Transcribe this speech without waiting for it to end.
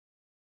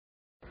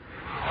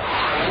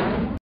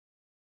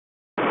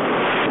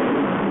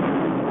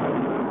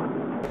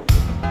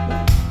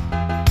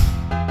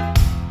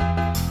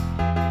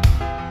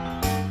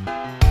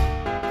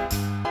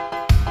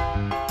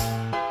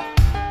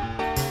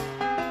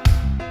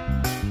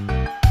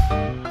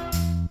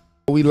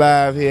we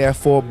live here at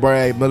Fort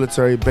Bragg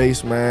Military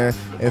Base, man,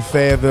 in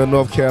Fayetteville,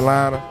 North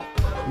Carolina.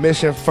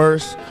 Mission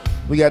first.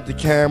 We got the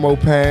camo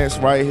pants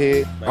right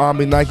here,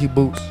 Army Nike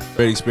boots.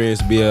 Great experience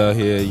to be out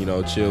here, you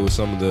know, chill with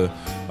some of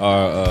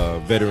our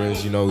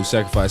veterans, you know, who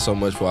sacrificed so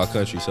much for our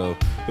country. So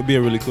it'll be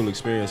a really cool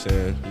experience,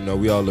 and you know,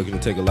 we all looking to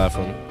take a lot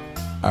from it.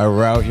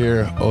 We're out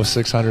here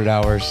 0600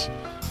 hours,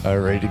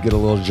 ready to get a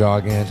little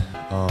jog in.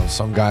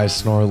 Some guys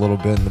snore a little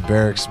bit in the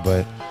barracks,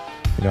 but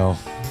you know,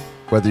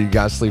 whether you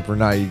got sleep or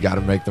not, you got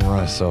to make them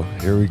run. So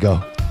here we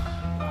go.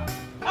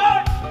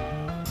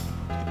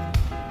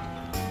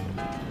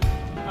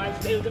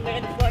 Stay with the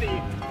man in front of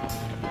you.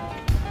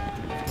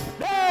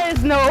 There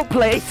is no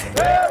place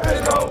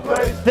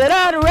that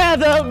I'd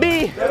rather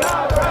be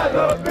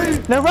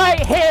than right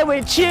here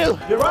with you.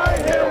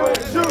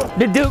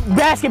 The Duke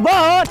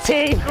basketball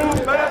team.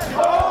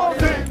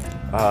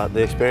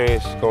 The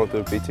experience going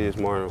through the PT this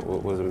morning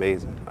was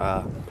amazing.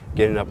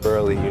 Getting up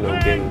early, you know,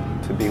 getting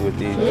to be with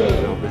these,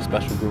 you know, this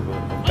special group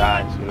of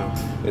guys, you know,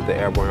 with the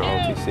Airborne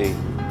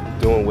ROTC,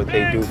 doing what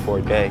they do for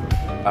a day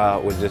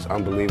was just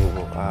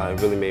unbelievable. It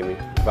really made me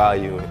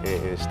value and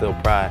instill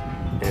pride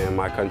in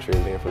my country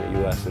and being from the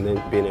U.S. And then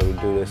being able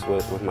to do this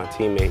with my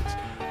teammates,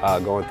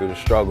 going through the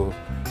struggles.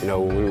 You know,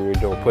 when we were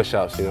doing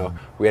push-ups, you know,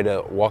 we had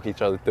to walk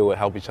each other through it,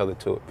 help each other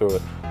through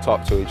it,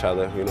 talk to each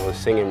other. You know,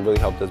 singing really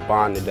helped us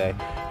bond today.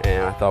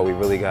 And I thought we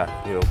really got,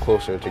 you know,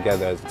 closer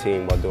together as a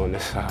team while doing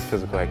this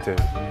physical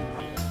activity.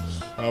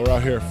 We're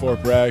out here at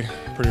Fort Bragg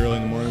pretty early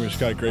in the morning. We just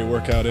got a great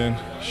workout in.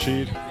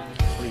 Sheed,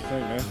 what do you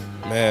think, man?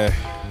 Man,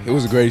 it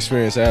was a great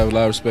experience. I have a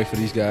lot of respect for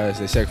these guys.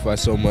 They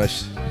sacrifice so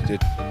much. Their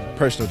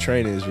personal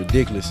training is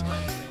ridiculous.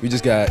 We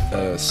just got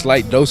a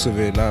slight dose of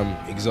it, and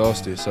I'm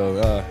exhausted. So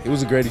it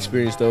was a great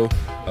experience, though,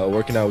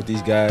 working out with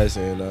these guys,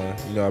 and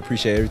you know, I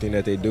appreciate everything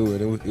that they do,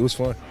 and it was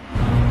fun.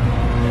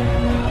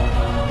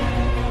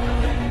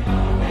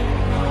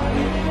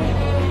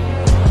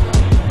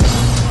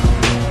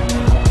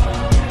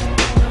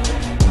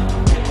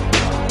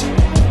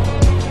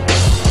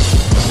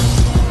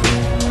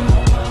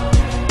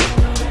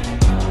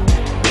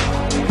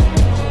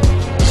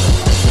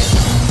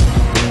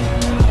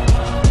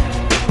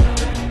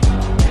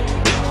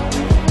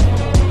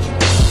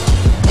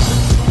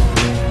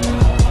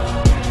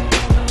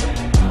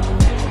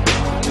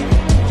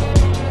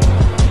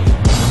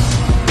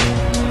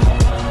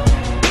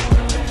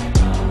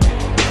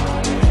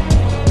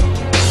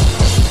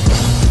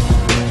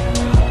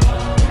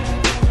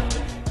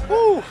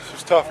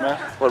 Tough, man.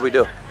 What did we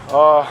do?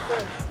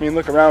 I mean,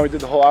 look around. We did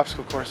the whole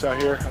obstacle course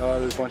out here.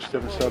 There's a bunch of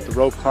different stuff. The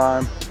rope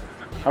climb.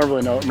 I don't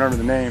really remember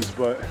the names,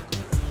 but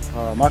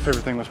my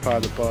favorite thing was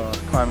probably the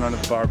climbing under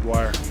the barbed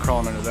wire,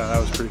 crawling under that. That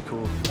was pretty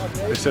cool.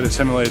 They said it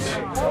simulates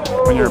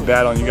when you're in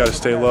battle and you got to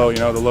stay low. You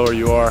know, the lower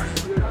you are,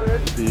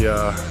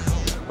 the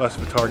less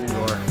of a target you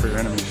are for your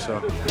enemies. So I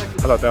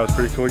thought that was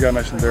pretty cool. We got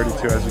nice and dirty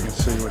too, as you can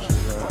see, which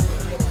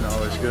is you know,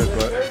 always good.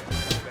 But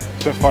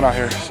it's been fun out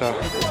here. So.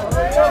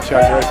 You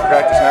guys are ready for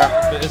practice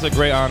now? It's a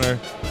great honor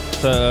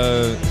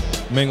to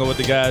mingle with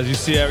the guys. You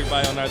see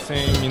everybody on our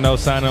team, you know,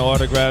 signing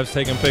autographs,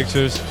 taking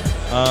pictures.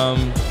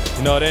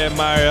 You know, they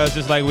admire us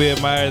just like we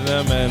admire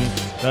them, and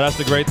that's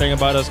the great thing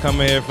about us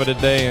coming here for the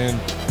day and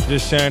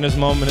just sharing this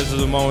moment. This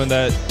is a moment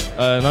that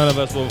none of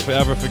us will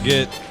ever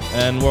forget,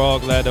 and we're all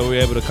glad that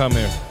we're able to come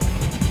here.